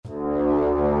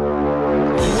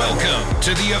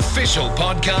to the official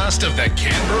podcast of the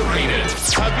Canberra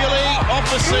Raiders. Billy off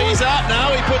the Caesar.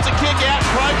 Now he puts a kick out.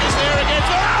 Croker's there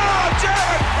against. Oh,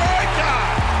 Jared Croker!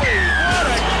 What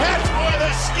a catch by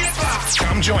the skipper!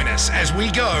 Come join us as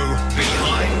we go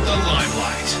behind the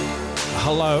limelight.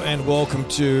 Hello and welcome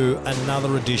to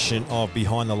another edition of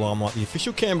Behind the Limelight, the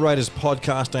official Canberra Raiders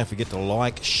podcast. Don't forget to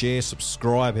like, share,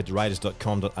 subscribe. Head to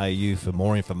raiders.com.au for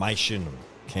more information.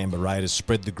 Canberra Raiders,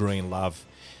 spread the green love.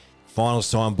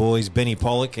 Finals time, boys. Benny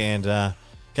Pollock and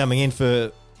coming in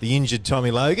for the injured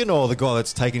Tommy Logan, or the guy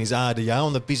that's taken his RDO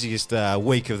on the busiest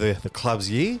week of the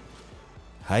club's year.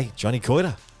 Hey, Johnny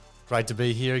Coiter. Great to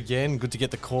be here again. Good to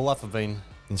get the call up. I've been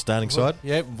In starting side?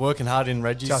 Yeah, working hard in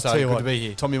Reggie, Just so tell you good what, to be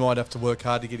here. Tommy might have to work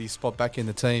hard to get his spot back in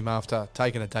the team after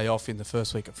taking a day off in the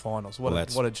first week of finals. What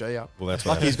a G up. Well, that's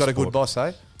Lucky he's got a good boss,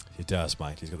 eh? He does,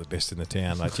 mate. He's got the best in the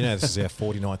town, mate. You know, this is our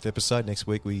 49th episode. Next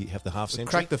week we have the half century.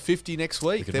 Crack the 50 next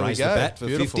week. We can there we raise go. the bat for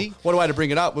Beautiful. 50. What a way to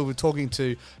bring it up. We were talking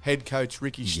to head coach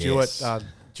Ricky Stewart Yes.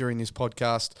 during this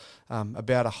podcast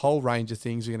about a whole range of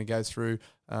things. We're going to go through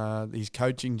his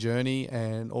coaching journey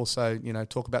and also,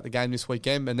 talk about the game this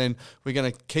weekend. And then we're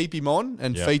going to keep him on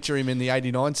and feature him in the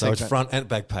 89 So segment. it's front and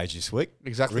back page this week.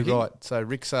 Exactly Ricky? right. So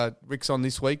Rick's on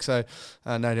this week, so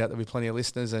no doubt there'll be plenty of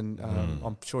listeners, and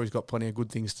I'm sure he's got plenty of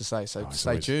good things to say. So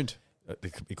stay tuned.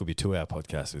 It could be a 2-hour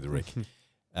podcast with Rick.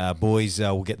 Boys,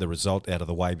 we'll get the result out of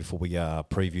the way before we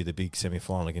preview the big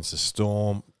semi-final against the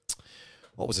Storm.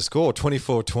 What was the score?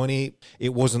 24-20.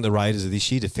 It wasn't the Raiders of this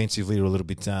year. Defensively, they were a little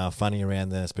bit funny around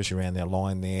there, especially around their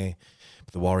line there.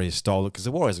 But the Warriors stole it because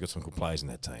the Warriors have got some good players in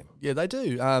that team. Yeah, they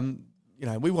do.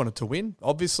 We wanted to win.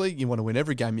 Obviously, you want to win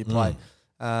every game you play.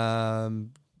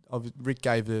 Rick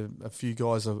gave a few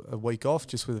guys a week off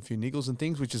just with a few niggles and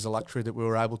things, which is a luxury that we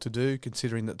were able to do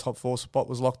considering that top 4 spot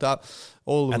was locked up.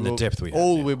 The depth we had.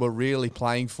 All we were really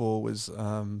playing for was,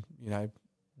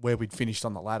 where we'd finished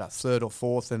on the ladder, 3rd or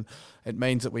 4th, and it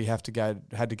means that we had to go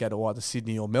to either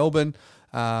Sydney or Melbourne.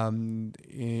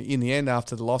 In the end,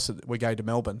 after the loss, we go to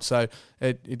Melbourne. So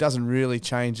it doesn't really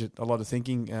change a lot of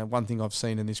thinking. One thing I've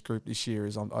seen in this group this year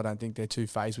is I don't think they're too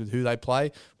phased with who they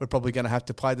play. We're probably going to have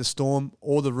to play the Storm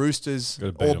or the Roosters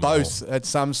or both at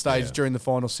some stage during the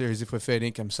final series if we're fair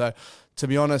income. So to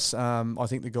be honest, I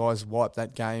think the guys wiped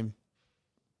that game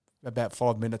about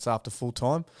 5 minutes after full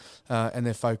time, and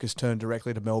their focus turned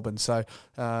directly to Melbourne. So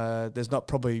there's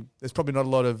probably not a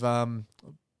lot of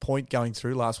point going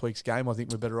through last week's game. I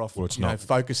think we're better off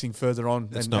focusing further on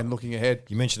and looking ahead.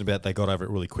 You mentioned about they got over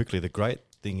it really quickly. The great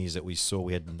thing is that we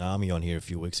had Nami on here a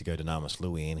few weeks ago, Dynamis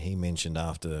Louis, and he mentioned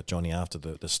after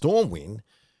the Storm win,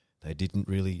 they didn't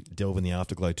really delve in the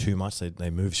afterglow too much.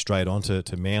 They moved straight on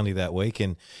to Manly that week.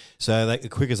 And so as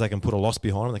quick as they can put a loss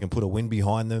behind them, they can put a win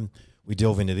behind them. We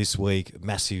delve into this week,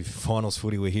 massive finals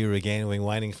footy. We're here again. We've been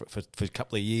waiting for a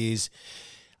couple of years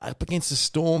up against the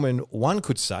Storm. And one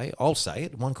could say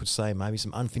maybe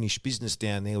some unfinished business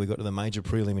down there. We got to the major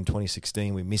prelim in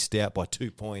 2016. We missed out by 2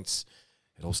 points.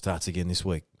 It all starts again this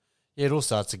week. Yeah, it all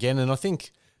starts again. And I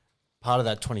think part of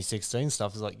that 2016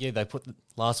 stuff is they put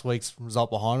last week's result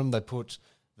behind them. They put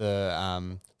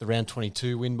the round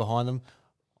 22 win behind them.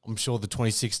 I'm sure the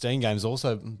 2016 game's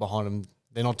also behind them.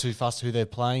 They're not too fussed who they're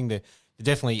playing. They're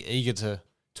definitely eager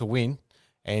to win.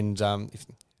 And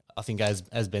I think,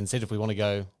 as Ben said, if we want to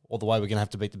go all the way, we're going to have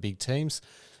to beat the big teams.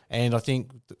 And I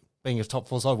think being a top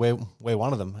 4 side, we're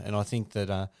one of them. And I think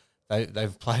that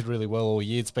they've played really well all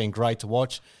year. It's been great to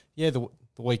watch. Yeah, the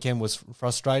weekend was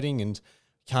frustrating and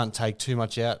can't take too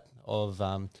much out of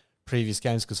previous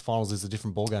games because finals is a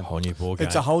different ballgame. Whole new ballgame.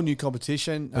 It's a whole new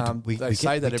competition. We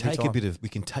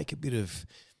can take a bit of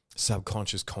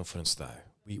subconscious confidence, though.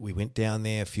 We went down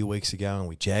there a few weeks ago and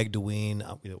we jagged a win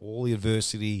up with all the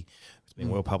adversity. It's been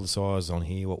well publicised on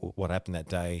here what happened that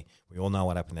day. We all know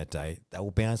what happened that day. They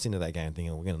will bounce into that game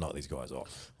thinking we're going to knock these guys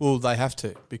off. Well, they have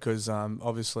to because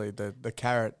obviously the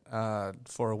carrot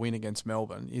for a win against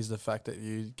Melbourne is the fact that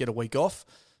you get a week off.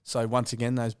 So once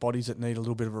again, those bodies that need a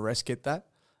little bit of a rest get that.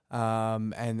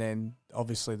 And then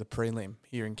obviously the prelim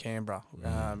here in Canberra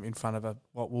in front of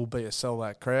what will be a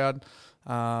sellout crowd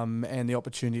and the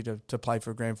opportunity to play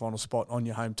for a grand final spot on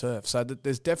your home turf. So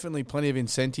there's definitely plenty of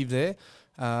incentive there.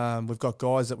 We've got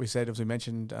guys that we said, as we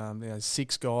mentioned,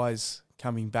 6 guys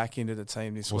coming back into the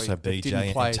team this week. Also BJ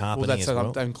and Tarpany as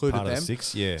well. They included part them. Of the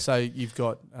 6, yeah. So you've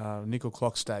got Nickel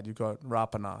Clockstad, you've got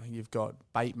Rapana, you've got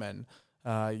Bateman,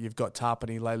 you've got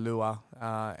Tarpany, Leilua,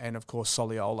 and of course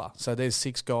Soliola. So there's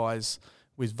 6 guys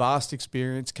with vast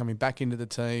experience coming back into the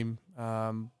team,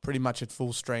 pretty much at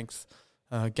full strength,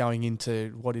 going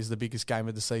into what is the biggest game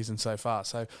of the season so far.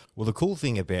 So, well, the cool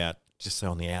thing about just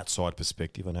on the outside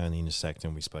perspective, I know in the intersect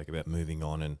and we spoke about moving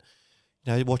on and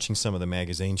You know, watching some of the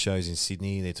magazine shows in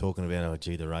Sydney, they're talking about, oh,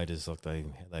 gee, the Raiders, like they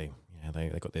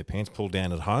got their pants pulled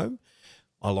down at home.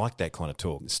 I like that kind of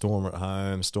talk. Storm at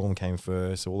home, Storm came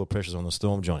first, all the pressure's on the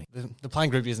Storm, Johnny. The playing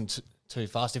group isn't too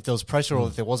fast. If there was pressure or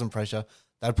if there wasn't pressure,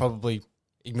 they'd probably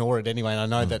ignore it anyway. And I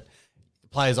know that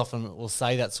players often will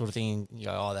say that sort of thing, and you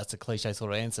go, oh, that's a cliche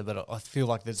sort of answer, but I feel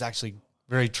like that's actually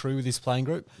very true with this playing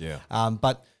group. Yeah.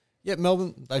 But yeah,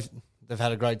 Melbourne, they've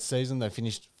had a great season. They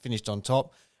finished on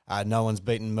top. No one's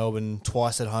beaten Melbourne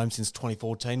twice at home since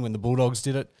 2014 when the Bulldogs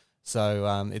did it.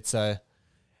 So it's a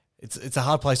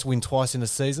hard place to win twice in a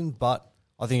season, but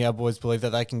I think our boys believe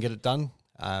that they can get it done.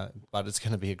 But it's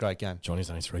going to be a great game. Johnny's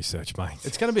done his research, mate.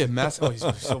 It's going to be a massive. Oh, he's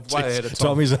way ahead of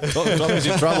time. Tommy's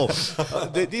in trouble.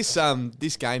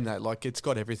 This game though, like it's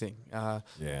got everything.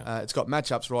 It's got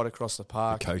matchups right across the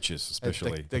park. The coaches,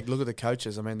 especially. They look at the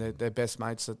coaches. I mean, they're best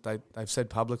mates. That they've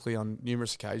said publicly on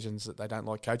numerous occasions that they don't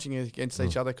like coaching against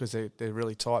each other because they're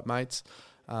really tight mates.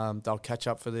 They'll catch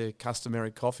up for their customary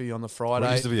coffee on the Friday.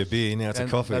 It used to be a beer, now it's a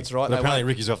coffee. That's right. But apparently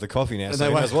Ricky's off the coffee now, so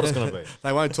who knows what it's going to be.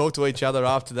 They won't talk to each other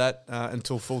after that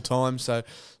until full time. So,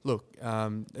 look,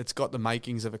 it's got the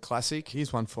makings of a classic.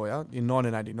 Here's one for you. In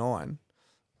 1989,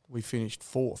 we finished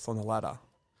 4th on the ladder.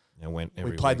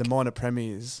 We played the minor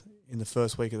premiers in the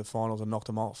first week of the finals and knocked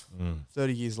them off.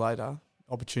 30 years later,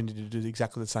 opportunity to do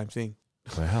exactly the same thing.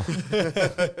 Wow.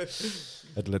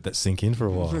 Had to let that sink in for a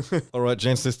while. All right,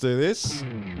 gents, let's do this.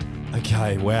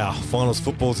 Okay, wow. Finals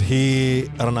football's here.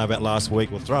 I don't know about last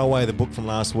week. We'll throw away the book from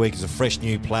last week. It's a fresh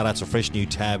new platter. It's a fresh new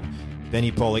tab.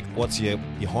 Benny Pollock, what's your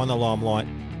behind the limelight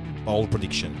bold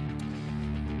prediction?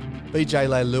 BJ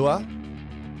Leilua,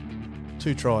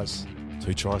 2 tries.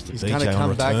 2 tries to He's DJ going to on come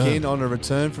return. back in on a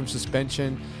return from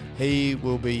suspension. He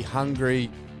will be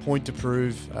hungry, point to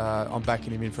prove. I'm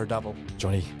backing him in for a double.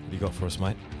 Johnny, what do you got for us,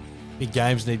 mate? Big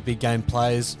games need big game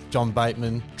players. John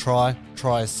Bateman, try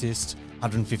assist,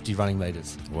 150 running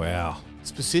metres. Wow.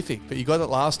 Specific, but you got it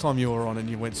last time you were on and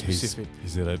you went specific.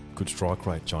 Is it a good strike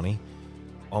rate, Johnny?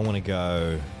 I want to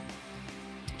go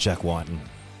Jack Whiten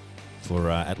for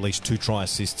at least 2 try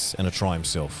assists and a try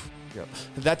himself. Yep.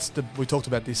 We talked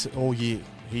about this all year.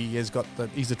 He's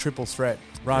a triple threat: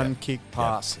 run, kick,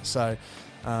 pass. Yep. So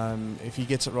if he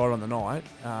gets it right on the night,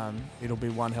 it'll be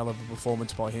one hell of a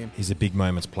performance by him. He's a big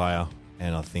moments player,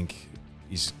 and I think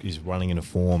he's running into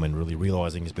form and really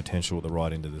realising his potential at the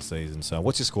right end of the season. So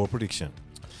what's your score prediction?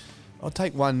 I'll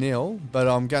take 1-0, but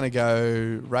I'm going to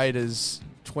go Raiders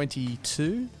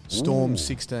 22, Storm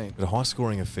 16. But a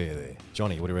high-scoring affair there.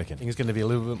 Johnny, what do you reckon? I think it's going to be a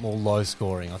little bit more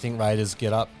low-scoring. I think Raiders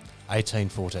get up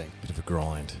 18-14. Bit of a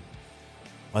grind.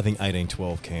 I think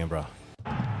 18-12 Canberra.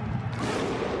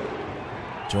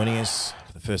 Joining us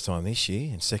for the first time this year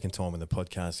and second time in the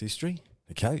podcast history,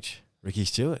 the coach, Ricky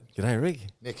Stewart. G'day, Rick.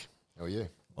 Nick, how are you?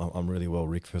 I'm really well,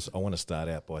 Rick. First, I want to start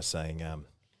out by saying,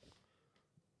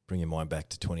 bring your mind back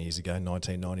to 20 years ago,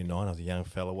 1999. I was a young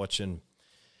fella watching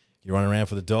you run around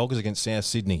for the Dogs against South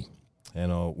Sydney.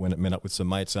 And I met up with some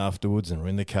mates afterwards and we're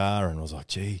in the car and I was like,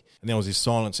 gee. And there was this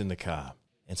silence in the car.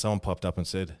 And someone popped up and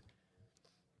said,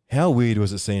 how weird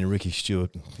was it seeing Ricky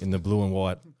Stewart in the blue and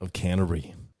white of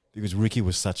Canterbury? Because Ricky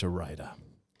was such a Raider.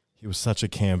 He was such a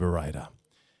Canberra Raider.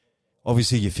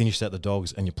 Obviously, you finished at the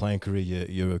Dogs and your playing career,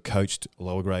 you coached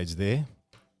lower grades there.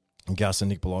 And Gus and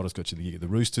Nick Politis got you the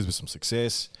Roosters with some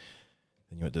success.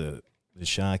 Then you went to the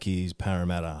Sharkies,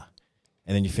 Parramatta,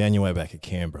 and then you found your way back at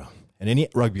Canberra. And any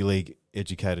rugby league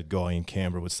educated guy in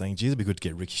Canberra was saying, geez, it'd be good to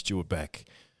get Ricky Stewart back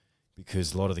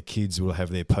because a lot of the kids will have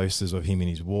their posters of him in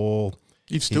his wall.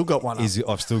 You've still got one up.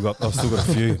 I've still got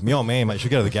a few. My old man, mate,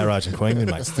 should go to the garage in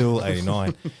Queensland, mate. Still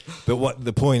 89. But what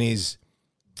the point is,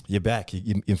 you're back.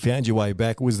 You found your way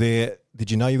back.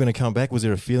 Did you know you were going to come back? Was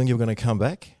there a feeling you were going to come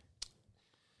back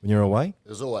when you were away?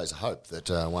 There was always a hope that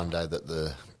one day that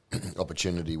the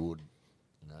opportunity would,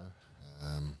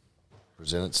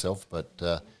 present itself.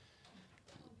 But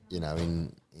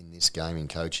in this game in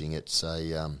coaching, it's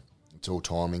all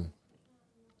timing.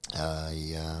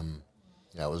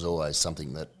 It was always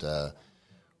something that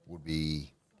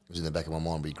was in the back of my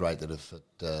mind. Would be great that if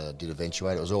it did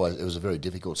eventuate. It was a very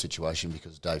difficult situation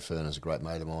because Dave Fern is a great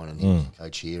mate of mine and he's a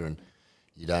coach here, and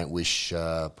you don't wish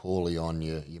poorly on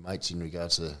your mates in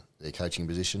regards to their coaching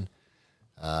position.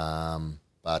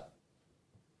 But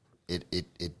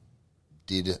it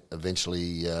did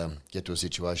eventually get to a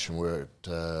situation where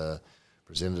it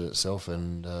presented itself,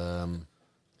 and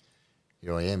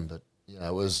here I am. But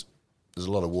there's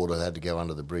a lot of water that had to go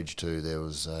under the bridge too. There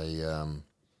was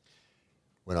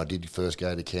when I did first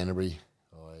go to Canterbury,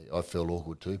 I felt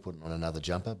awkward too, putting on another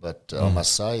jumper. But I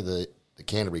must say the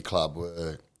Canterbury club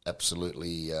were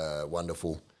absolutely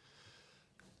wonderful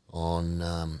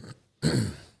on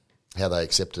how they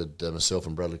accepted myself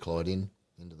and Bradley Clyde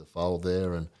into the fold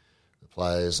there, and the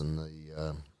players and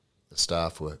the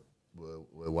staff were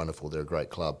wonderful. They're a great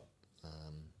club.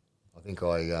 I think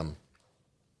I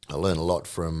learned a lot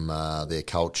from their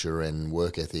culture and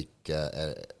work ethic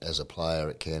as a player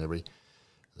at Canterbury.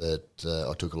 That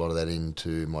I took a lot of that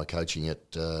into my coaching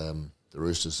at the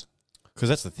Roosters. Because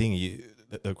that's the thing.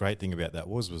 The great thing about that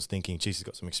was thinking, geez, he's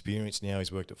got some experience now.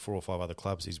 He's worked at 4 or 5 other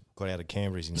clubs. He's got out of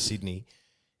Canberra. He's in Sydney.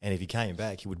 And if he came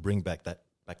back, he would bring back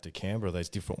to Canberra, those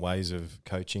different ways of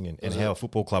coaching and how a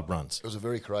football club runs. It was a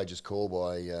very courageous call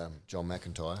by John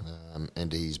McIntyre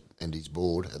and his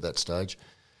board at that stage,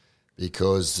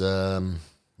 because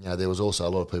there was also a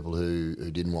lot of people who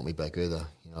didn't want me back either.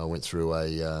 I went through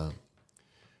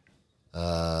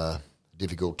a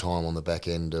difficult time on the back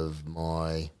end of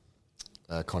my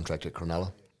contract at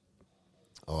Cronulla.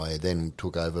 I then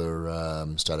took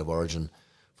over State of Origin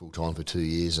full time for 2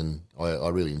 years, and I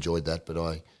really enjoyed that, but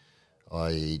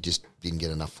I just didn't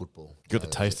get enough football. Got the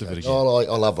taste of it again.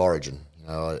 I love Origin.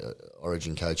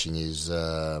 Origin coaching is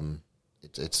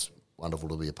it's wonderful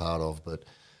to be a part of, but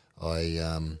I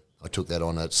took that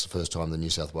on. It's the first time the New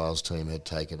South Wales team had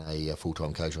taken a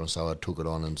full-time coach on, so I took it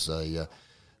on as the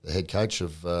head coach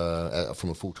from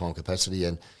a full-time capacity,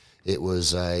 and it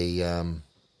was as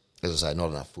I say, not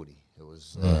enough footy. It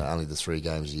was only the 3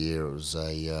 games a year. It was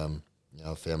I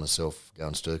found myself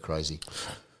going stir crazy.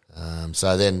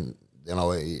 So then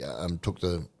I took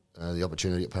the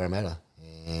opportunity at Parramatta,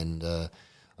 and I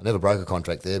never broke a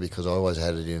contract there because I always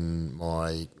had it in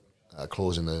my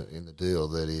clause in the deal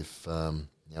that if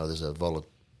there's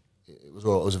it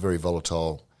was a very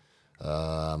volatile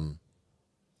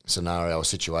scenario or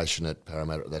situation at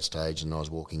Parramatta at that stage, and I was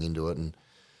walking into it, and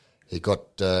it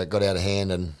got out of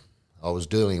hand, and I was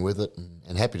dealing with it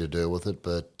and happy to deal with it.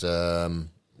 But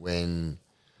when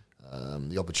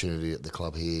the opportunity at the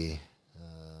club here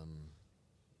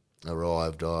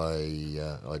arrived, I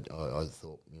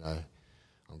thought,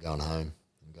 I'm going home.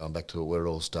 I'm going back to where it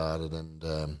all started, and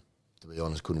to be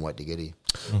honest, couldn't wait to get here.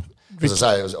 As I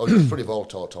say, it was a pretty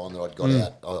volatile time that I'd got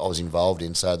out. I was involved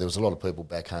in, so there was a lot of people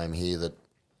back home here that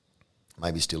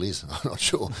maybe still is, I'm not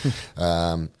sure,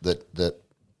 that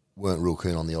weren't real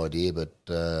keen on the idea, but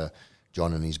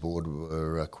John and his board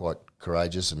were quite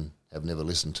courageous and have never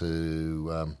listened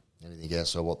to anything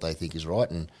outside what they think is right,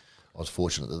 and I was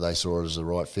fortunate that they saw it as the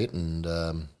right fit, and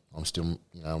I'm still,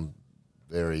 I'm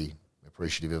very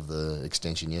appreciative of the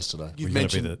extension yesterday. You've We're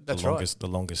gonna mentioned be the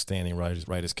longest standing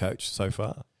Raiders coach so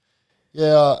far.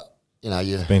 Yeah,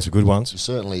 Been some good ones. You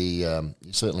certainly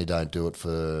don't do it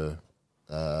for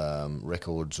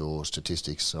records or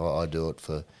statistics. I do it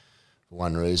for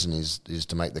one reason is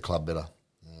to make the club better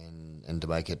and to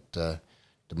make it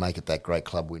that great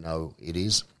club we know it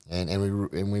is, and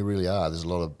we really are. There's a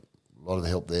lot of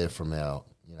help there from our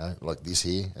like this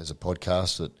here as a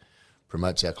podcast that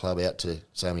promotes our club out to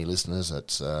so many listeners.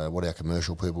 That's what our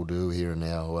commercial people do here in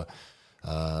our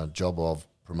job of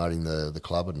promoting the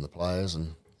club and the players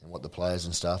and what the players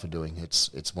and staff are doing.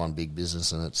 It's one big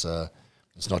business, and it's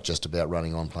not just about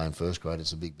running on playing first grade.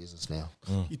 It's a big business now.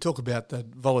 You talk about the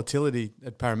volatility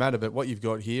at Parramatta, but what you've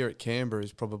got here at Canberra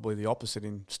is probably the opposite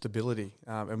in stability.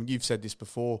 And you've said this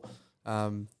before,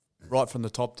 right from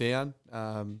the top down.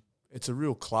 It's a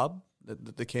real club,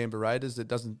 the Canberra Raiders.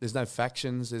 There's no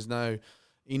factions, there's no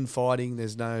infighting,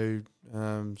 there's no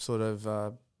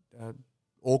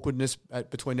awkwardness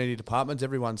between any departments.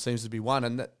 Everyone seems to be one,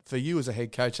 and that, for you as a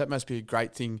head coach, that must be a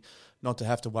great thing, not to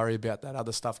have to worry about that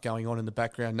other stuff going on in the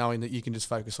background, knowing that you can just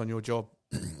focus on your job.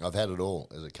 I've had it all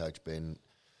as a coach, Ben.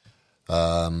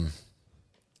 When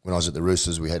I was at the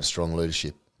Roosters, we had strong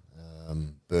leadership.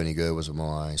 Bernie Gurr was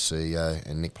my CEO,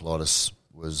 and Nick Politis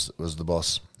was the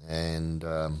boss. And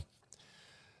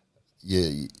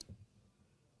you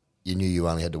knew you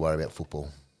only had to worry about football,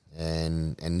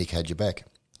 and Nick had your back.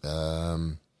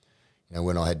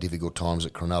 When I had difficult times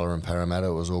at Cronulla and Parramatta,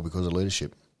 it was all because of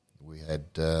leadership. We had,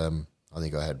 I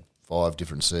think I had 5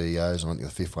 different CEOs, and I think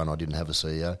the 5th one I didn't have a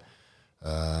CEO.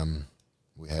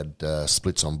 We had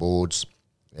splits on boards,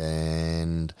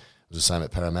 and it was the same at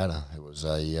Parramatta. It was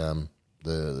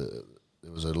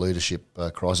there was a leadership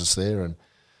crisis there, and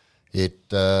it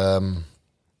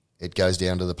goes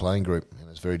down to the playing group, and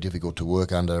it's very difficult to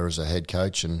work under as a head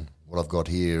coach. And what I've got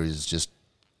here is just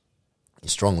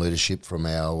strong leadership from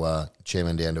our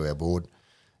chairman down to our board,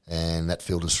 and that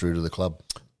filters through to the club.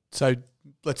 So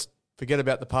let's forget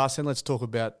about the past and let's talk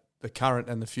about the current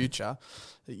and the future.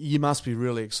 You must be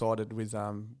really excited with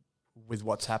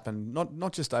what's happened,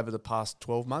 not just over the past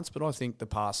 12 months, but I think the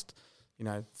past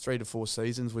 3 to 4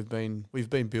 seasons we've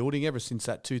been building ever since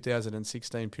that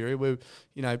 2016 period.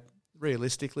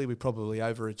 realistically, we probably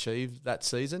overachieved that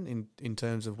season in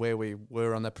terms of where we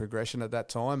were on that progression at that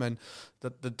time. And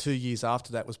the 2 years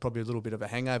after that was probably a little bit of a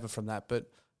hangover from that.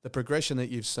 But the progression that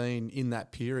you've seen in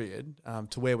that period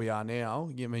to where we are now,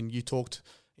 I mean, you talked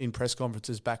in press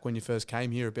conferences back when you first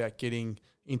came here about getting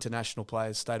international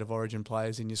players, state of origin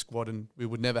players in your squad, and we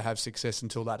would never have success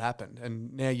until that happened.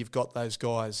 And now you've got those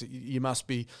guys. You must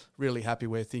be really happy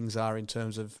where things are in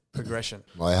terms of progression.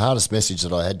 My hardest message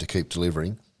that I had to keep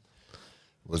delivering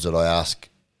was that I ask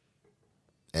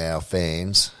our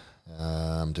fans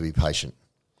to be patient,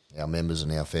 our members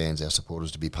and our fans, our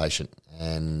supporters to be patient.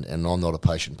 And I'm not a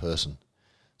patient person.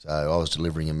 So I was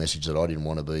delivering a message that I didn't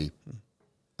want to be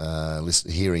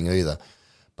hearing either.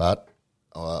 But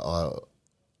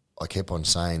I kept on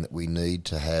saying that we need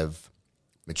to have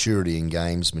maturity in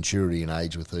games, maturity in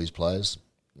age with these players.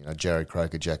 You know, Jared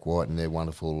Croker, Jack White, and they're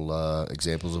wonderful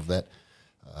examples of that.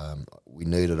 We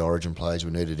needed origin players,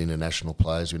 we needed international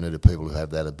players, we needed people who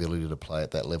have that ability to play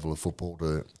at that level of football,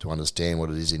 to understand what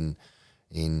it is in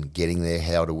getting there,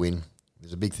 how to win.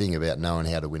 There's a big thing about knowing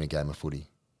how to win a game of footy.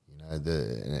 You know,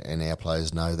 and our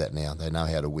players know that now. They know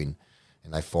how to win,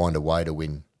 and they find a way to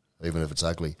win, even if it's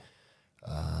ugly.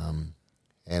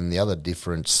 And the other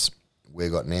difference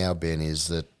we've got now, Ben, is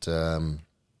that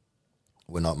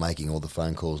we're not making all the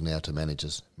phone calls now to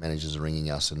managers. Managers are ringing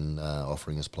us and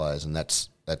offering us players, and that's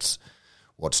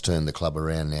what's turned the club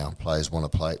around now. Players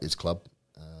want to play at this club,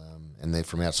 and they're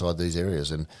from outside these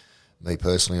areas. And me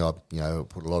personally, I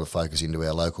put a lot of focus into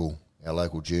our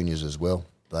local juniors as well.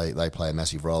 They play a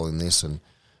massive role in this, and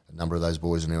a number of those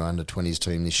boys in our under-20s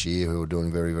team this year who are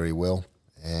doing very, very well.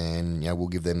 And we'll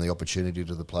give them the opportunity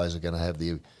to the players who are going to have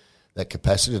that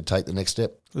capacity to take the next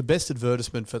step. The best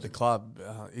advertisement for the club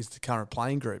is the current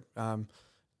playing group.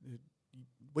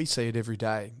 We see it every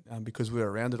day because we're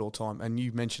around it all the time. And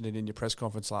you mentioned it in your press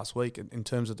conference last week in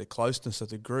terms of the closeness of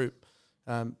the group.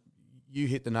 You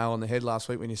hit the nail on the head last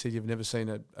week when you said you've never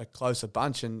seen a closer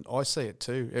bunch, and I see it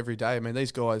too every day. I mean,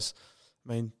 these guys,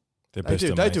 they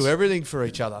do everything for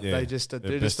each other. Yeah, they're just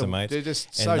mates. They're just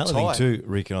and so another tight. thing too,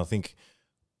 Rick, and I think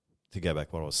to go back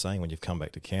to what I was saying, when you've come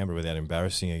back to Canberra without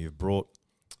embarrassing you, you've brought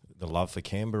the love for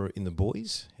Canberra in the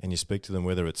boys, and you speak to them,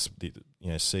 whether it's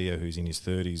CEO who's in his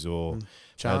 30s or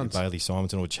Bailey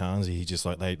Simonton or Charnsey. He just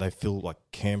they feel like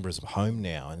Canberra's home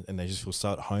now, and they just feel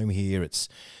so at home here. It's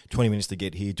 20 minutes to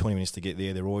get here, 20 minutes to get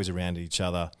there. They're always around each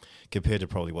other, compared to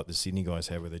probably what the Sydney guys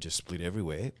have, where they're just split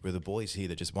everywhere. Where the boys here,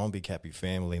 they're just one big happy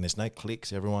family, and there's no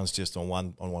cliques. Everyone's just on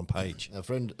one page. A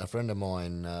friend of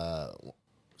mine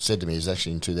said to me, it was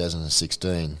actually in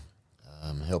 2016,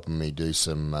 helping me do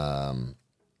some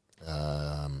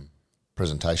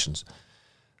presentations.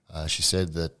 She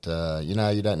said that you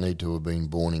don't need to have been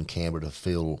born in Canberra to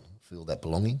feel that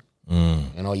belonging,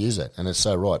 and I use that, and it's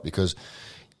so right, because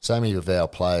so many of our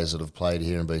players that have played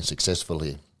here and been successful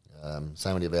here,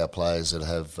 so many of our players that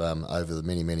have over the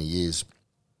many years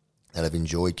that have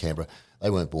enjoyed Canberra,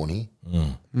 they weren't born here,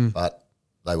 but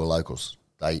they were locals.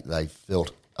 They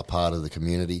felt a part of the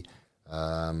community,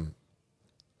 and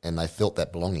they felt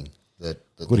that belonging. That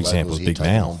good example is Big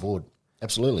Mal on board.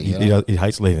 Absolutely, he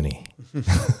hates leaving here.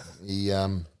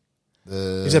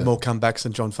 He's had more comebacks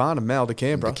than John Farnham, Mal to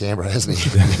Canberra. To Canberra, hasn't he?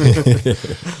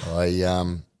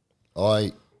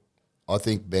 I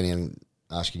think, Benny, and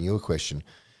asking you a question,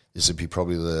 this would be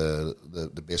probably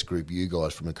the best group you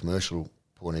guys from a commercial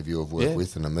point of view have worked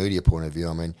with, and a media point of view.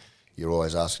 I mean, you're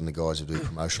always asking the guys to do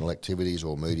promotional activities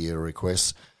or media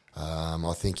requests.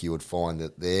 I think you would find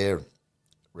that their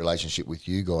relationship with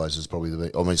you guys is probably the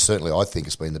best. I mean, certainly I think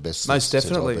it's been the best. Most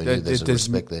definitely. There's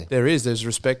respect there. There's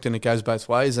respect, and it goes both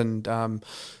ways. And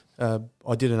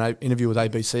I did an interview with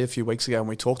ABC a few weeks ago, and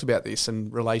we talked about this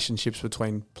and relationships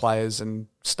between players and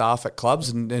staff at clubs,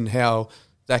 and how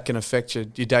that can affect your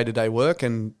day-to-day work.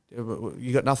 And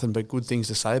you got nothing but good things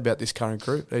to say about this current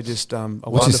group. They're just a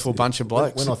wonderful bunch of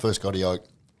blokes. When I first got here,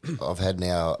 I've had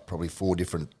now probably 4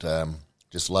 different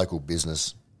just local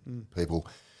business people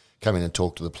come in and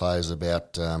talk to the players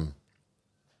about the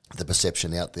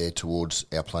perception out there towards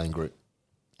our playing group,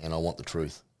 and I want the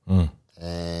truth.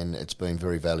 And it's been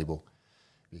very valuable,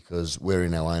 because we're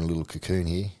in our own little cocoon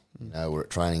here. We're at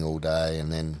training all day,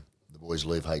 and then the boys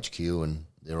leave HQ and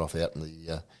they're off out in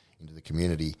into the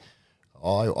community.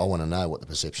 I want to know what the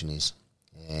perception is,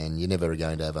 and you're never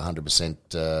going to have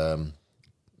 100%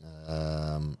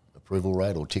 approval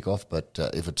rate or tick off, but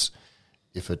if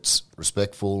it's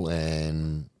respectful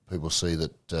and people see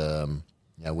that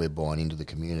we're buying into the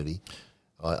community,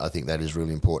 I think that is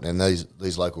really important. And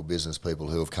these local business people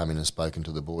who have come in and spoken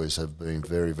to the boys have been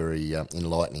very, very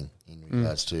enlightening in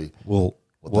regards to what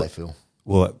they feel.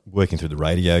 Well, working through the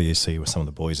radio, you see with some of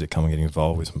the boys that come and get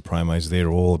involved with some promos. They're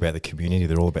all about the community.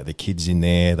 They're all about the kids in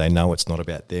there. They know it's not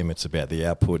about them. It's about the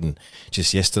output. And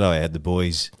just yesterday, I had the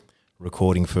boys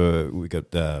recording we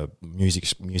got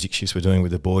music shifts we're doing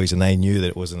with the boys, and they knew that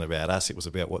it wasn't about us. It was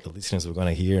about what the listeners were going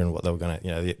to hear and what they were going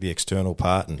to, the external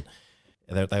part. And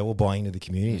they all buy into the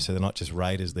community. So they're not just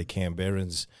Raiders, they're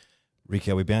Canberrans.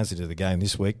 Rico, we bounced into the game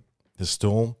this week, the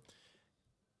Storm.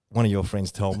 One of your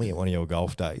friends told me at one of your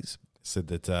golf days, said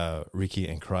that Ricky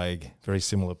and Craig, very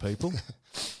similar people.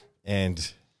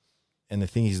 and the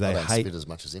thing is, they I don't hate spit as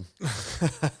much as him.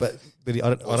 But I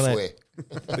don't know. Swear.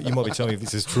 But you might be telling me if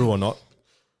this is true or not.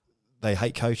 They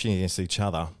hate coaching against each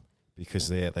other because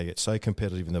they get so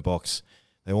competitive in the box.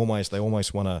 They almost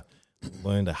want to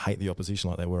learn to hate the opposition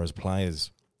like they were as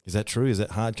players. Is that true? Is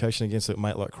that hard coaching against a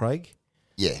mate like Craig?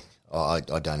 Yeah, I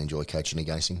don't enjoy coaching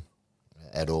against him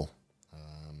at all.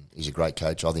 He's a great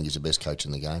coach. I think he's the best coach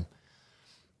in the game.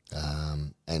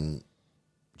 And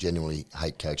genuinely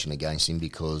hate coaching against him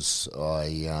because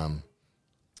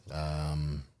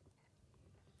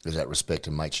there's that respect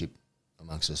and mateship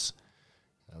amongst us.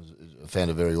 I found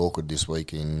it very awkward this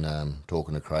week in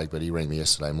talking to Craig, but he rang me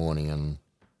yesterday morning and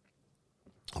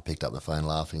I picked up the phone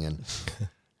laughing and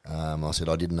I said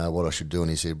I didn't know what I should do, and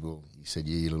he said,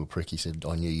 you little prick. He said,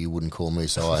 I knew you wouldn't call me,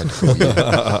 so I had to call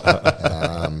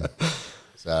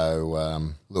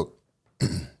you. Look,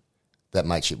 that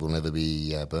mateship will never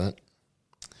be burnt.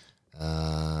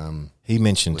 He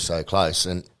mentioned we're so close,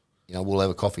 and we'll have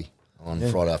a coffee on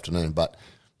Friday afternoon, but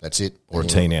that's it. Or a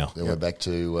tea now. Then we're back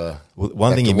to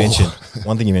one thing you mentioned.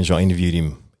 One thing you mentioned. I interviewed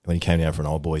him when he came down for an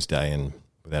Old Boys Day, and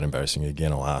without embarrassing you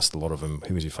again, I asked a lot of them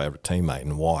who was your favourite teammate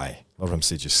and why. A lot of them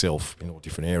said yourself in all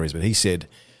different areas, but he said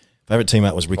favourite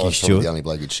teammate was Ricky Stewart. The only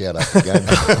bloke you'd shout after the game.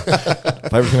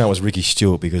 Favourite teammate was Ricky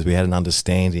Stewart because we had an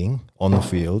understanding on the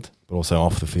field, but also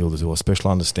off the field as well, a special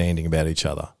understanding about each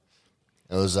other.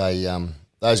 It was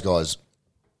those guys.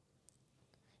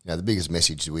 The biggest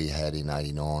message we had in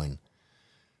 '89,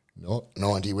 not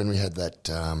 '90, when we had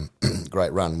that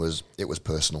great run, was it was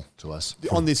personal to us.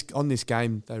 On this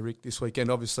game, though, Rick, this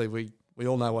weekend, obviously we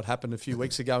all know what happened a few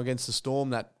weeks ago against the Storm,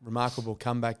 that remarkable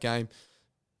comeback game.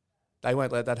 They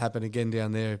won't let that happen again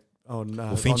down there on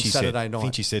Saturday night.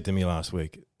 Finchy said to me last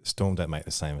week, Storm don't make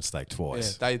the same mistake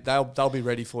twice. Yeah, they'll be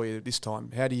ready for you this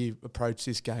time. How do you approach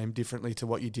this game differently to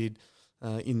what you did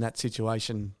in that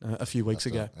situation a few weeks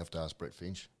ago? I have to ask Brett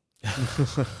Finch.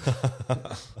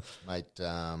 Mate,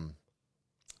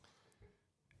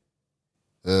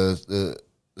 the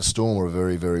Storm are a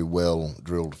very, very well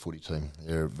drilled footy team.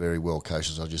 They're very well coached,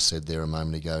 as I just said there a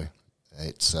moment ago.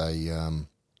 It's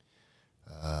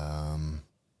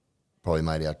probably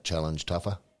made our challenge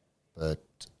tougher, but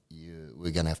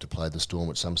we're going to have to play the Storm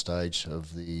at some stage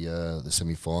of the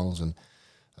semi-finals, and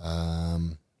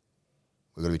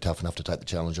we've got to be tough enough to take the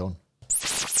challenge on.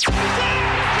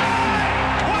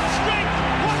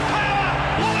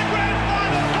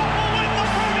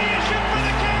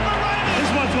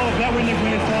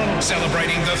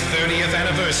 Celebrating the 30th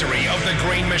anniversary of the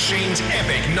Green Machine's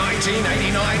epic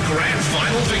 1989 Grand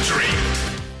Final victory.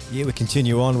 Yeah, we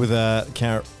continue on with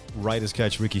current Raiders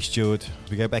coach Ricky Stewart.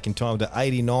 We go back in time to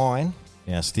 89.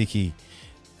 Now, Sticky,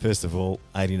 first of all,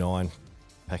 89,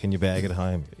 packing your bag at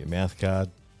home, your mouth guard,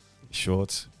 your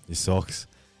shorts, your socks,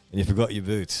 and you forgot your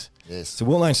boots. Yes. It's a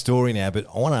well-known story now, but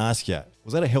I want to ask you,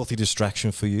 was that a healthy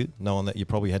distraction for you, knowing that you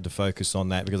probably had to focus on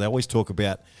that? Because I always talk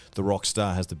about the rock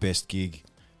star has the best gig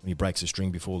when he breaks a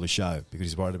string before the show because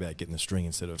he's worried about getting the string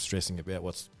instead of stressing about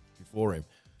what's before him.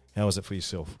 How was it for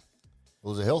yourself?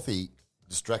 Well, it was a healthy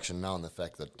distraction knowing the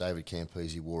fact that David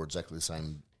Campese wore exactly the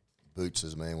same boots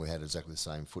as me and we had exactly the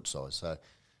same foot size. So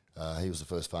he was the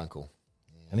first phone call.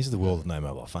 And this is the world of no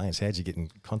mobile phones. How did you get in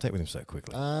contact with him so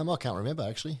quickly? I can't remember,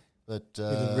 actually. But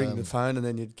you'd ring the phone and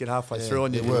then you'd get halfway through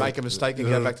and you'd make a mistake and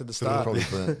go back to the start. Probably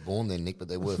weren't born then, Nick, but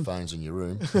there were phones in your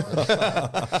room.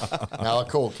 No, I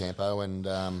called Campo and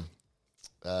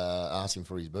asked him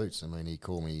for his boots. I mean, he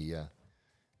called me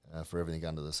for everything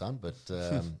under the sun, but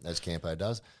as Campo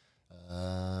does,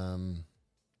 that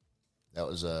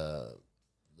was a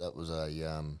it was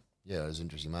an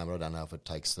interesting moment. I don't know if it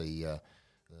takes the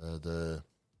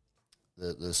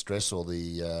stress or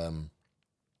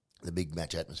the big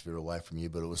match atmosphere away from you,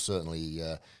 but it was certainly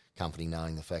comforting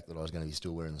knowing the fact that I was going to be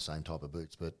still wearing the same type of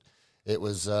boots. But it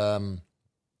was then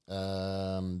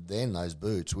those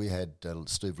boots, we had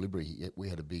Steve Libri, we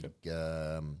had a big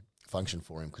function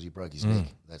for him because he broke his neck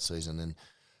that season, and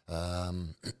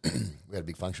we had a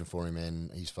big function for him,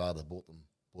 and his father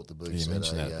bought the boots at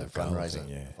a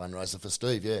fundraiser for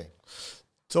Steve,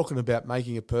 Talking about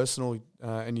making it personal,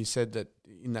 and you said that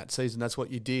in that season that's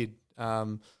what you did.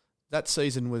 That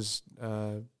season was,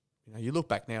 you look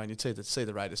back now and you see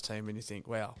the Raiders team and you think,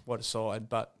 wow, what a side.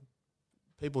 But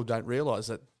people don't realise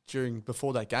that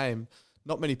before that game,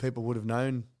 not many people would have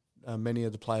known many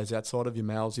of the players outside of your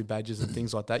Mals, your Badgers and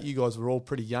things like that. You guys were all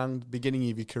pretty young, beginning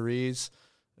of your careers.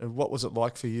 What was it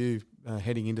like for you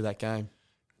heading into that game?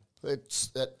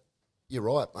 You're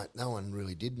right, mate. No one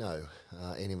really did know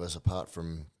any of us apart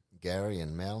from Gary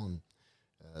and Mal, and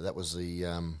that was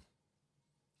the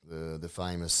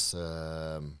famous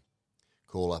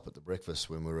call up at the breakfast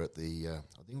when we were at the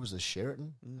I think it was the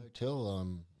Sheraton Hotel.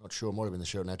 I'm not sure, it might have been the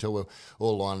Sheraton Hotel. We were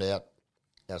all lined out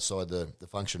outside the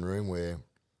function room where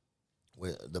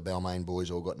the Balmain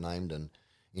boys all got named and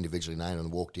individually named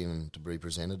and walked in to be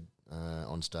presented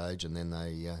on stage, and then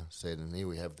they said, and here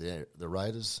we have the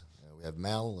Raiders, we have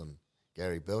Mal and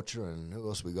Gary Belcher, and who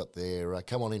else we got there?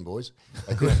 Come on in, boys.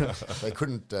 They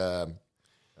couldn't the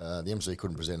MC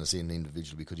couldn't present us in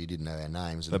individually because he didn't know our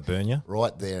names. They burn you?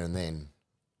 Right there and then,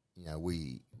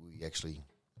 we actually,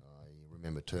 I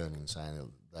remember turning and saying that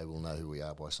they will know who we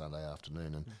are by Sunday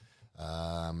afternoon,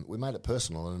 and we made it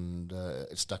personal, and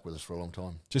it stuck with us for a long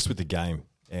time. Just with the game,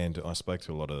 and I spoke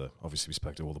to obviously we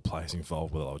spoke to all the players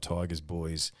involved, whether they were Tigers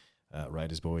boys,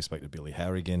 Raiders boys, spoke to Billy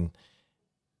Harrigan.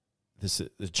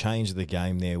 The change of the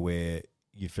game there where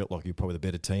you felt like you're probably the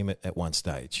better team at one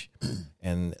stage.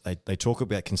 And they talk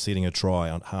about conceding a try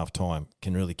on half-time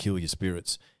can really kill your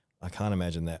spirits. I can't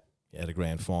imagine that at a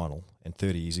grand final. And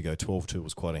 30 years ago, 12-2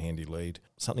 was quite a handy lead.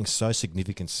 Something so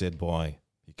significant said by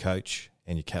your coach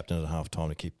and your captain at half-time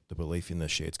to keep the belief in the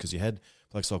sheds, because you had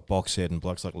blokes like Boxhead and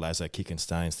blokes like Lazo kicking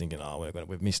stones thinking,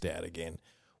 we've missed out again.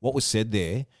 What was said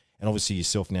there, and obviously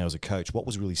yourself now as a coach, what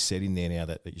was really said in there now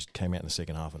that you came out in the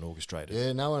second half and orchestrated?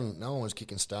 Yeah, no one was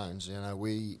kicking stones.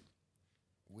 We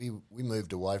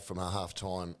moved away from our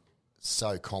half-time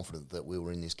so confident that we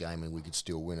were in this game and we could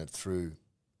still win it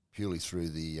purely through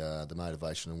the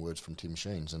motivation and words from Tim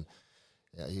Sheens. And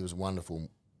he was a wonderful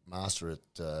master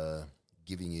at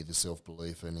giving you the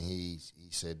self-belief, and he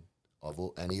said,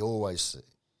 and he always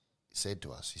said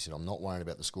to us, he said, I'm not worried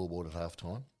about the scoreboard at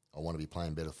half-time. I want to be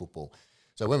playing better football.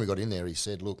 So when we got in there, he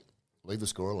said, look, leave the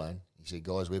score alone. He said,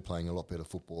 guys, we're playing a lot better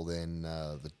football than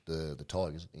the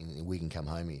Tigers, and we can come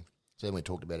home here. So then we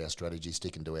talked about our strategy,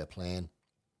 sticking to our plan,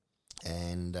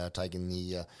 and taking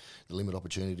the limit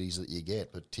opportunities that you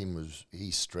get. But he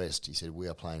stressed, he said, we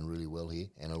are playing really well here,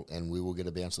 and we will get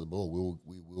a bounce of the ball.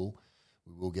 We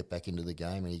will get back into the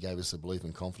game, and he gave us the belief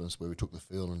and confidence where we took the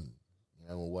field, and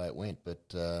away it went. But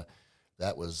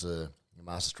that was a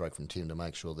masterstroke from Tim to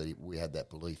make sure that we had that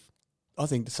belief. I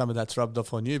think some of that's rubbed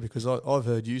off on you, because I've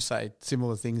heard you say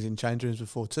similar things in change rooms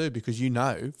before too, because you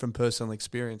know from personal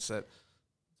experience that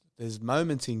there's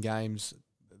moments in games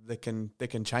that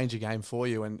can change a game for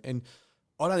you. And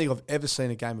I don't think I've ever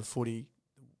seen a game of footy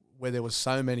where there was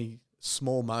so many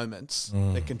small moments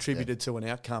that contributed to an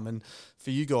outcome. And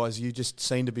for you guys, you just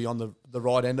seem to be on the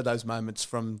right end of those moments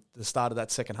from the start of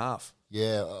that second half.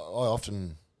 Yeah, I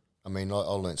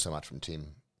learned so much from Tim,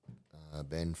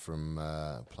 Ben, from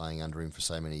playing under him for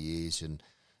so many years and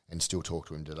still talk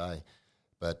to him today.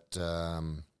 But I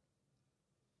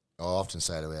often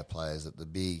say to our players that the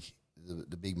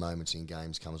big moments in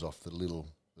games comes off the little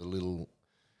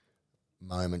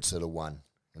moments that are won.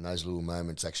 And those little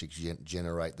moments actually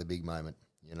generate the big moment.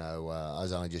 I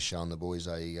was only just showing the boys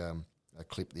a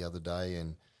clip the other day,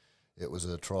 and it was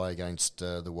a try against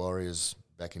the Warriors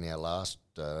back in our last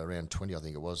round 20, I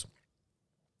think it was,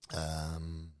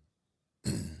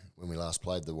 when we last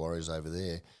played the Warriors over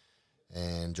there.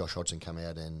 And Josh Hodgson come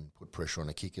out and put pressure on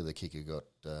the kicker. The kicker got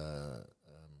it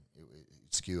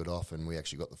skewered off, and we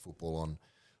actually got the football on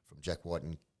from Jack White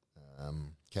and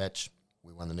catch.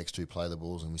 We won the next two play the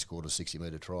balls, and we scored a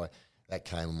 60-metre try. That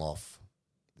came off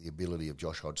the ability of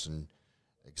Josh Hodgson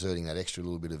exerting that extra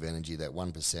little bit of energy, that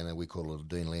 1%er, we call it a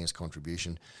Dean Lance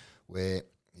contribution, where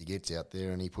he gets out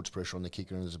there and he puts pressure on the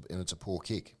kicker, and it's a poor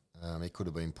kick. It could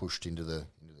have been pushed into the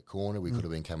corner. We could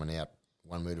have been coming out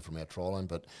 1 metre from our try line,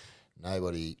 but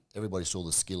everybody saw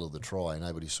the skill of the try.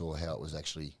 Nobody saw how it was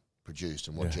actually produced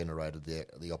and what generated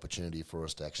the opportunity for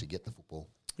us to actually get the football.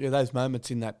 Yeah, those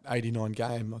moments in that 89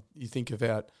 game, you think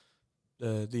about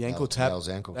the ankle tap.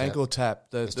 Ankle tap.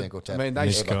 I mean,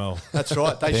 that's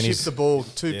right. They shift the ball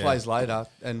two plays later,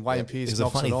 and Wayne Pearce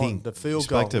knocks it on. The field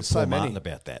goal. I spoke to Paul Martin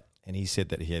about that, and he said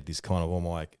that he had this kind of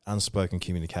almost unspoken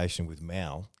communication with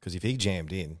Mal, because if he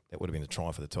jammed in, that would have been a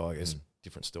try for the Tigers.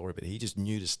 Different story, but he just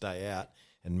knew to stay out,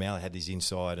 and Mal had his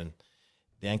inside, and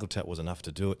the ankle tap was enough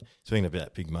to do it. Speaking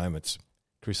about big moments,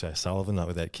 Chris O'Sullivan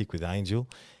with that kick with Angel,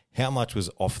 how much was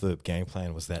off the game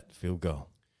plan was that field goal?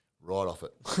 Right off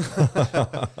it.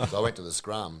 So I went to the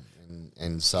scrum,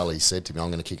 and Sully said to me, I'm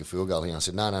going to kick a field goal here. And I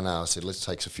said, no. I said, let's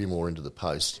take a few more into the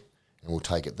post and we'll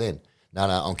take it then. No,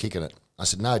 I'm kicking it. I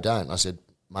said, no, don't. I said,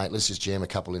 mate, let's just jam a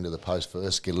couple into the post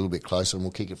first, get a little bit closer, and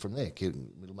we'll kick it from there.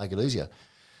 It'll make it easier.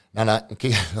 No,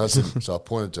 kick it. I said, so I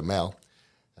pointed to Mal,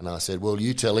 and I said, well,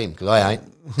 you tell him, because I ain't.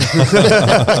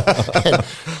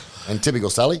 and typical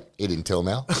Sully, he didn't tell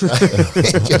Mal.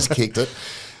 He just kicked it.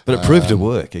 But it proved to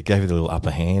work. It gave you the little upper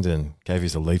hand and gave you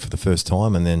the lead for the first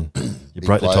time, and then you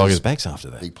broke the Tigers' backs after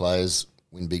that. Big players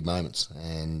win big moments,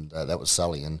 and that was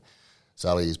Sully. And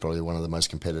Sully is probably one of the most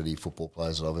competitive football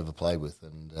players that I've ever played with,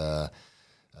 and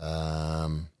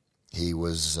he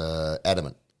was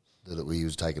adamant that he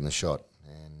was taking the shot,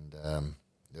 and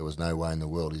there was no way in the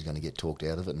world he's going to get talked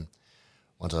out of it. And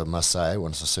once I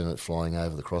seen it flying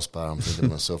over the crossbar, I'm thinking to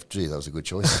myself, gee, that was a good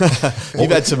choice. You've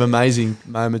had some amazing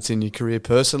moments in your career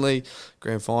personally,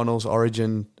 grand finals,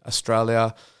 Origin,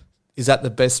 Australia. Is that the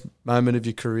best moment of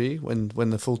your career when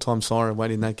the full-time siren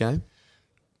went in that game?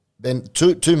 Ben,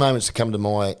 two moments that come to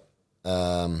my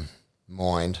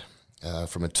mind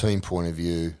from a team point of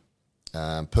view,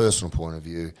 personal point of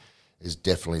view, is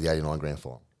definitely the 89 grand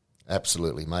final.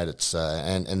 Absolutely, mate. It's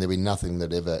and there'll be nothing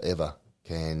that ever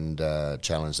can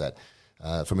challenge that.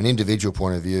 From an individual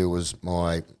point of view, it was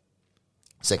my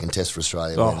second test for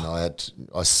Australia when I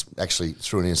actually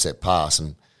threw an intercept pass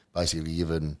and basically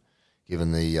given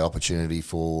the opportunity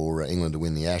for England to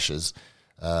win the Ashes.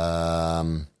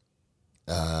 I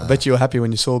bet you were happy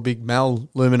when you saw Big Mal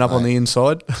looming up on the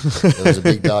inside. There was a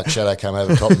big dark shadow come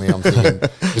over the top of me. I'm thinking,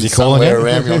 was he calling you?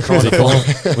 Around me,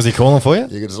 Was he calling for you?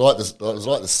 It was like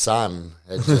the sun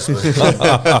had just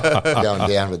been going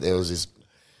down, but there was this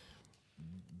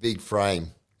big frame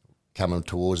coming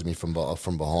towards me from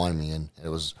behind me, and it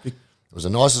was the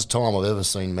nicest time I've ever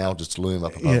seen Mal just loom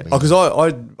up above me. Because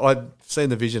I'd seen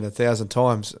the vision 1,000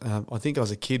 times. I think I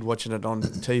was a kid watching it on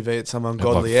TV at some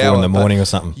ungodly like 4 hour. in the morning or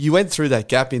something. You went through that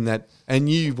gap in that, and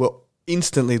you were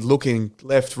instantly looking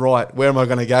left, right. Where am I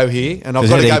going to go here? And I've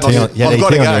got to go. I've got to go.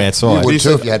 On your outside. You would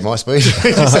too if you had my speed.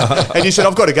 And you said,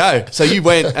 I've got to go. So you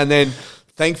went, and then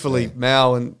thankfully,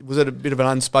 Mal, and was it a bit of an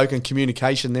unspoken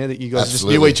communication there that you guys just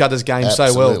knew each other's game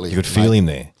so well? You could feel him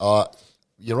there.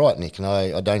 You're right, Nick, and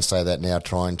I don't say that now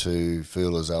trying to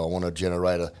feel as though I want to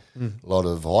generate a lot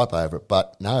of hype over it.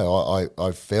 But no, I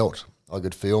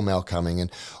could feel Mal coming, and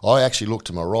I actually looked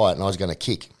to my right, and I was going to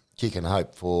kick and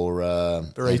hope for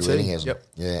Andrew Ettinghausen. Yep.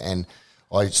 Yeah, and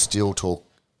I still talk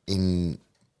in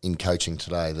coaching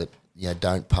today that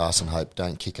don't pass and hope,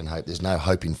 don't kick and hope. There's no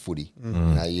hope in footy.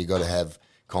 You got to have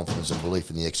confidence and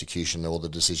belief in the execution or the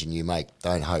decision you make.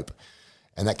 Don't hope,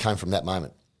 and that came from that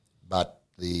moment. But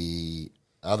the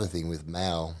other thing with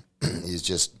Mal is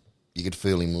just you could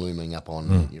feel him looming up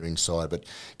on your inside. But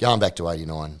going back to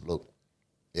 89, look,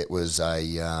 it was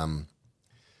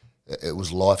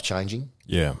life changing.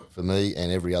 Yeah, for me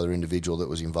and every other individual that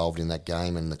was involved in that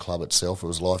game and the club itself. It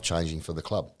was life changing for the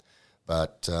club,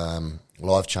 but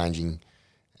life changing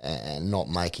and not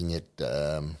making it.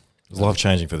 It was life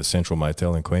changing for the Central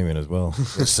Motel in Queanbeyan as well.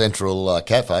 The Central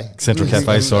Cafe. Central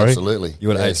Cafe, sorry. Absolutely. You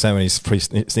would have ate so many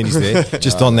sneakies there.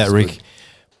 Just on that, Rick. Good.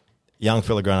 Young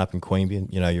fella growing up in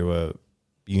Queanbeyan, you were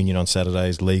union on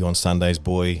Saturdays, league on Sundays,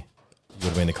 boy. You would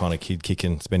have been the kind of kid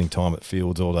spending time at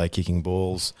fields all day, kicking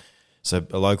balls. So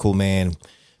a local man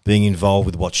being involved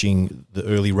with watching the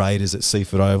early Raiders at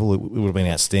Seaford Oval, it would have been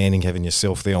outstanding having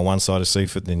yourself there on one side of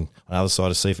Seaford, then on the other side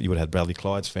of Seaford you would have had Bradley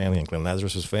Clyde's family and Glenn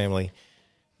Lazarus's family.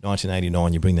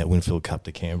 1989, you bring that Winfield Cup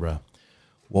to Canberra.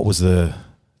 What was the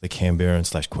Canberran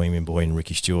 / Queanbeyan boy in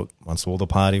Ricky Stewart, once all the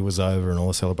party was over and all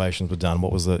the celebrations were done,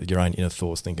 what was your own inner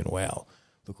thoughts thinking, wow,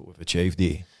 look what we've achieved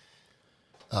here?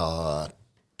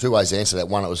 Two ways to answer that.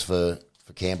 One, it was for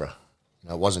Canberra.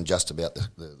 It wasn't just about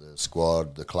the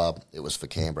squad, the club. It was for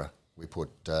Canberra. We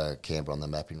put Canberra on the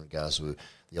map in regards to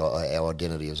our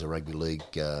identity as a rugby league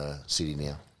city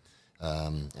now.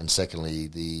 And secondly,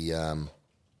 the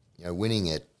winning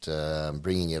it,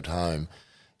 bringing it home,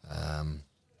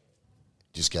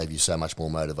 just gave you so much more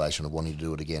motivation of wanting to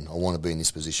do it again. I want to be in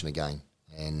this position again,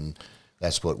 and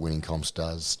that's what winning comps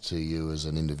does to you as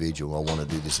an individual. I want to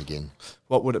do this again.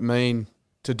 What would it mean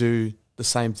to do the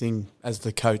same thing as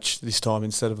the coach this time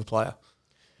instead of a player?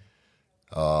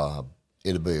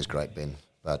 It'd be as great, Ben,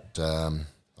 but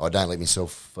I don't let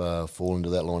myself fall into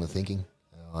that line of thinking.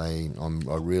 I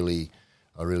really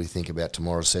think about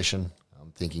tomorrow's session.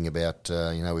 I'm thinking about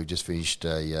we've just finished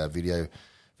a video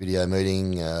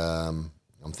meeting.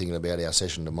 I'm thinking about our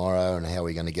session tomorrow and how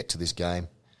we're going to get to this game.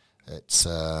 It's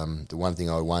the one thing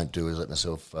I won't do is let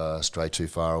myself stray too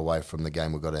far away from the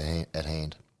game we've got at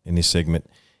hand. In this segment,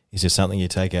 is there something you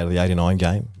take out of the 89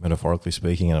 game, metaphorically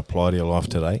speaking, and apply to your life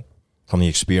today? from the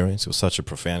experience? It was such a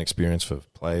profound experience for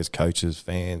players, coaches,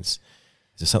 fans.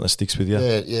 Is there something that sticks with you?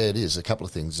 Yeah, it is. A couple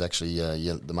of things actually.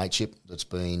 The mateship that's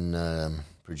been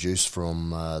produced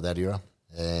from that era,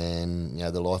 and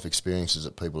the life experiences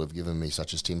that people have given me,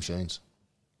 such as Tim Sheens.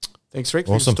 Thanks, Rick.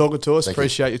 Awesome. Thanks for talking to us. Thank you.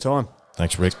 Appreciate your time.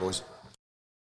 Thanks, Rick. Thanks, boys.